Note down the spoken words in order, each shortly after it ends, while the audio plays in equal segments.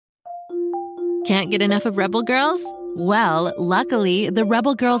Can't get enough of Rebel Girls? Well, luckily, the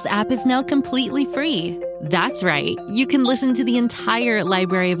Rebel Girls app is now completely free. That's right. You can listen to the entire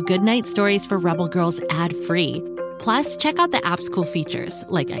library of goodnight stories for Rebel Girls ad-free. Plus, check out the app's cool features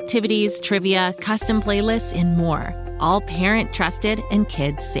like activities, trivia, custom playlists, and more. All parent-trusted and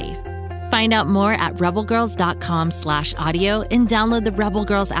kids-safe. Find out more at rebelgirls.com/audio and download the Rebel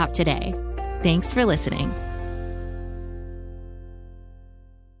Girls app today. Thanks for listening.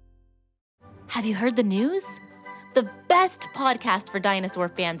 Have you heard the news? The best podcast for dinosaur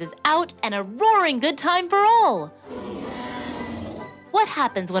fans is out and a roaring good time for all. What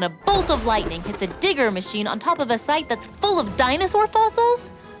happens when a bolt of lightning hits a digger machine on top of a site that's full of dinosaur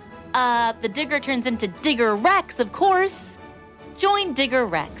fossils? The digger turns into Digger Rex, of course. Join Digger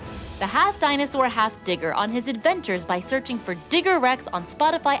Rex, the half-dinosaur, half-digger, on his adventures by searching for Digger Rex on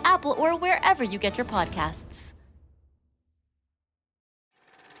Spotify, Apple, or wherever you get your podcasts.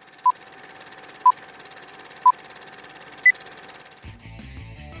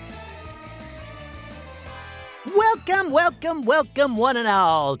 Welcome, one and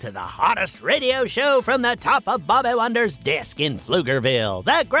all, to the hottest radio show from the top of Bobby Wonder's desk in Pflugerville,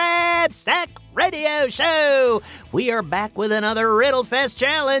 the Grabstack Radio Show. We are back with another Riddle Fest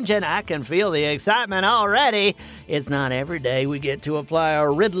challenge, and I can feel the excitement already. It's not every day we get to apply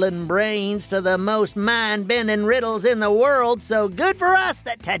our riddling brains to the most mind-bending riddles in the world, so good for us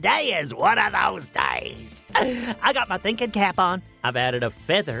that today is one of those days. I got my thinking cap on. I've added a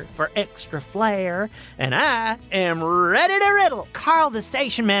feather for extra flair, and I am ready to riddle. Carl, the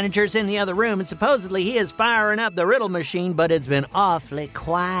station manager's in the other room, and supposedly he is firing up the riddle machine, but it's been awfully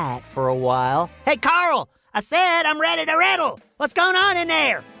quiet for a while. Hey, Carl, I said I'm ready to riddle. What's going on in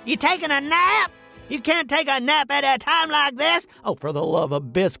there? You taking a nap? You can't take a nap at a time like this. Oh, for the love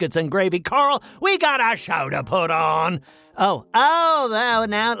of biscuits and gravy, Carl, we got a show to put on. Oh,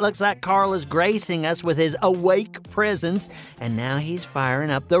 now it looks like Carl is gracing us with his awake presence, and now he's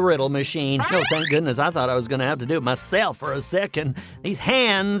firing up the riddle machine. Oh, thank goodness, I thought I was going to have to do it myself for a second. These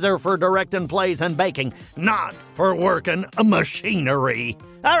hands are for directing plays and baking, not for working a machinery.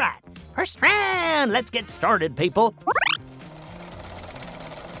 All right, first round, let's get started, people.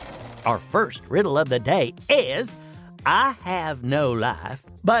 Our first riddle of the day is, I have no life,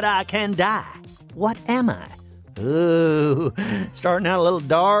 but I can die. What am I? Ooh, starting out a little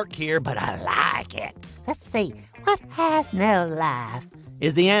dark here, but I like it. Let's see, what has no life?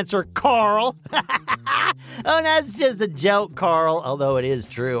 Is the answer Carl? Oh, that's just a joke, Carl, although it is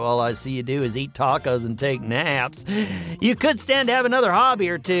true. All I see you do is eat tacos and take naps. You could stand to have another hobby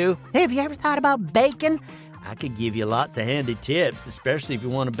or two. Hey, have you ever thought about baking? I could give you lots of handy tips, especially if you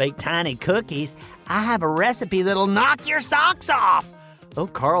want to bake tiny cookies. I have a recipe that'll knock your socks off. Oh,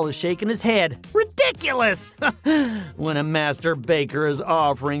 Carl is shaking his head. Ridiculous! When a master baker is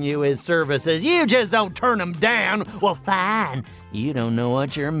offering you his services, you just don't turn them down. Well, fine. You don't know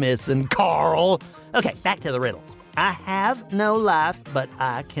what you're missing, Carl. Okay, back to the riddle. I have no life, but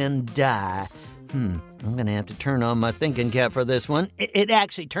I can die. I'm going to have to turn on my thinking cap for this one. It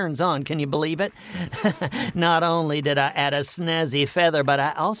actually turns on, can you believe it? Not only did I add a snazzy feather, but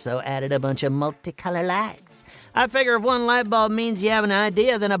I also added a bunch of multicolor lights. I figure if one light bulb means you have an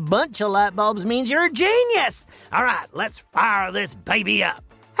idea, then a bunch of light bulbs means you're a genius. All right, let's fire this baby up.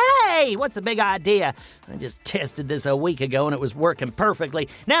 Hey, what's the big idea? I just tested this a week ago and it was working perfectly.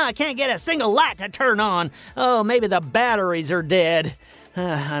 Now I can't get a single light to turn on. Oh, maybe the batteries are dead.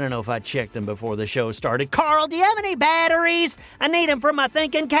 I don't know if I checked them before the show started. Carl, do you have any batteries? I need them for my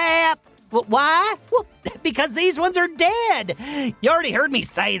thinking cap. Why? Well, because these ones are dead. You already heard me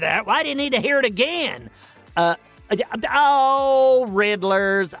say that. Why do you need to hear it again?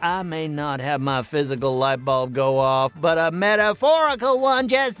 Riddlers, I may not have my physical light bulb go off, but a metaphorical one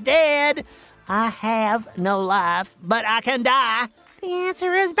just did. I have no life, but I can die. The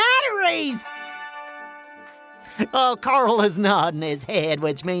answer is batteries. Oh, Carl is nodding his head,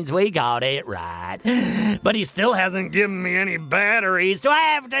 which means we got it right. But he still hasn't given me any batteries. Do I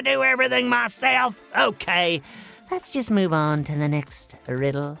have to do everything myself? Okay, let's just move on to the next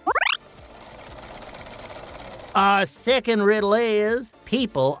riddle. Our second riddle is,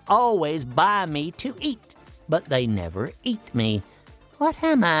 people always buy me to eat, but they never eat me. What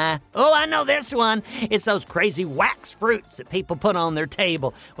am I? Oh, I know this one. It's those crazy wax fruits that people put on their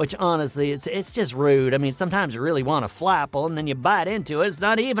table, which honestly, it's just rude. I mean, sometimes you really want a flapple, and then you bite into it. It's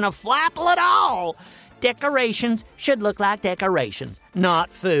not even a flapple at all. Decorations should look like decorations,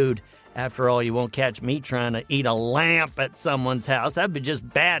 not food. After all, you won't catch me trying to eat a lamp at someone's house. That'd be just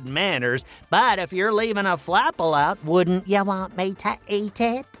bad manners. But if you're leaving a flapple out, wouldn't you want me to eat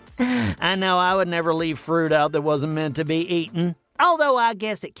it? I know I would never leave fruit out that wasn't meant to be eaten. Although I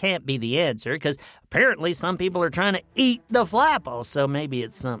guess it can't be the answer, because apparently some people are trying to eat the Flapple, so maybe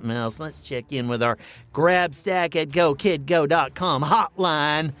it's something else. Let's check in with our Grabstack at GoKidGo.com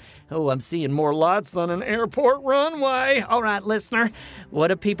hotline. Oh, I'm seeing more lots on an airport runway. All right, listener, what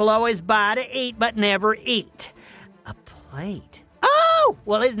do people always buy to eat but never eat? A plate. Oh,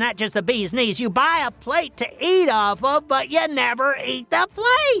 well, isn't that just the bee's knees? You buy a plate to eat off of, but you never eat the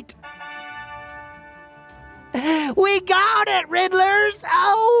plate. We got it, Riddlers!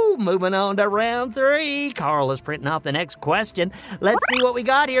 Oh, moving on to round 3. Carl is printing off the next question. Let's see what we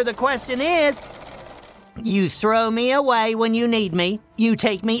got here. The question is, you throw me away when you need me. You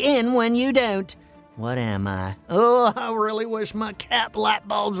take me in when you don't. What am I? Oh, I really wish my cap light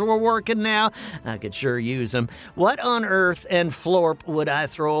bulbs were working now. I could sure use them. What on earth and florp would I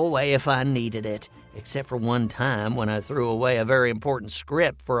throw away if I needed it? Except for one time when I threw away a very important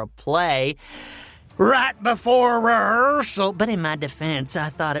script for a play right before rehearsal. But in my defense, I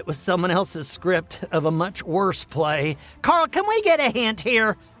thought it was someone else's script of a much worse play. Carl, can we get a hint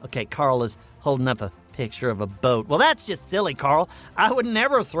here? Okay, Carl is holding up a picture of a boat. Well, that's just silly, Carl. I would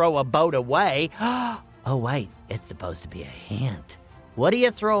never throw a boat away. Oh, wait, it's supposed to be a hint. What do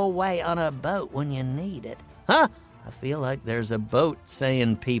you throw away on a boat when you need it? Huh? I feel like there's a boat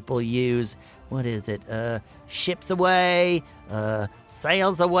saying people use. What is it? Ships away,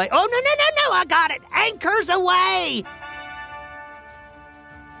 sails away. Oh, no, I got it. Anchors away.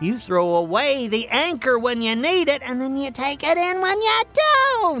 You throw away the anchor when you need it, and then you take it in when you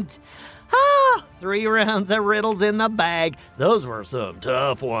don't. 3 rounds of riddles in the bag. Those were some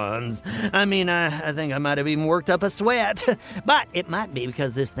tough ones. I mean, I think I might have even worked up a sweat. But it might be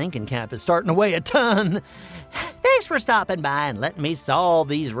because this thinking cap is starting to weigh a ton. Thanks for stopping by and letting me solve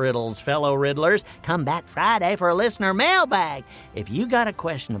these riddles, fellow Riddlers. Come back Friday for a listener mailbag. If you got a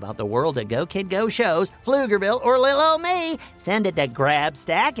question about the world of Go Kid Go shows, Pflugerville, or Lil' Ol' Me, send it to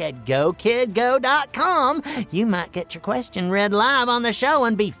Grabstack at GoKidGo.com. You might get your question read live on the show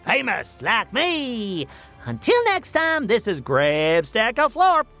and be famous like me. Until next time, this is Grabstack of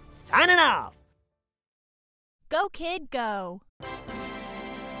Florp, signing off. Go Kid Go.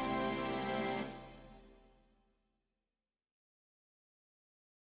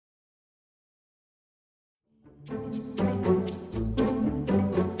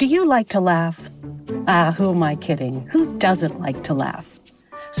 Do you like to laugh? Who am I kidding? Who doesn't like to laugh?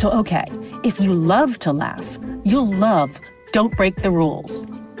 So, okay, if you love to laugh, you'll love Don't Break the Rules.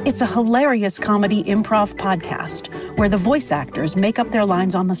 It's a hilarious comedy improv podcast where the voice actors make up their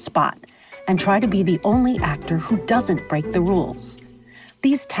lines on the spot and try to be the only actor who doesn't break the rules.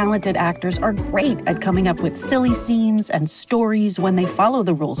 These talented actors are great at coming up with silly scenes and stories when they follow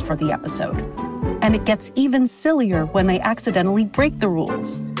the rules for the episode. And it gets even sillier when they accidentally break the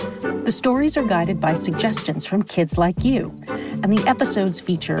rules. The stories are guided by suggestions from kids like you, and the episodes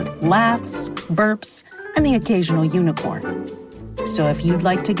feature laughs, burps, and the occasional unicorn. So if you'd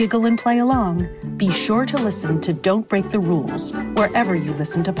like to giggle and play along, be sure to listen to Don't Break the Rules wherever you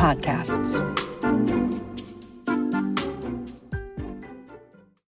listen to podcasts.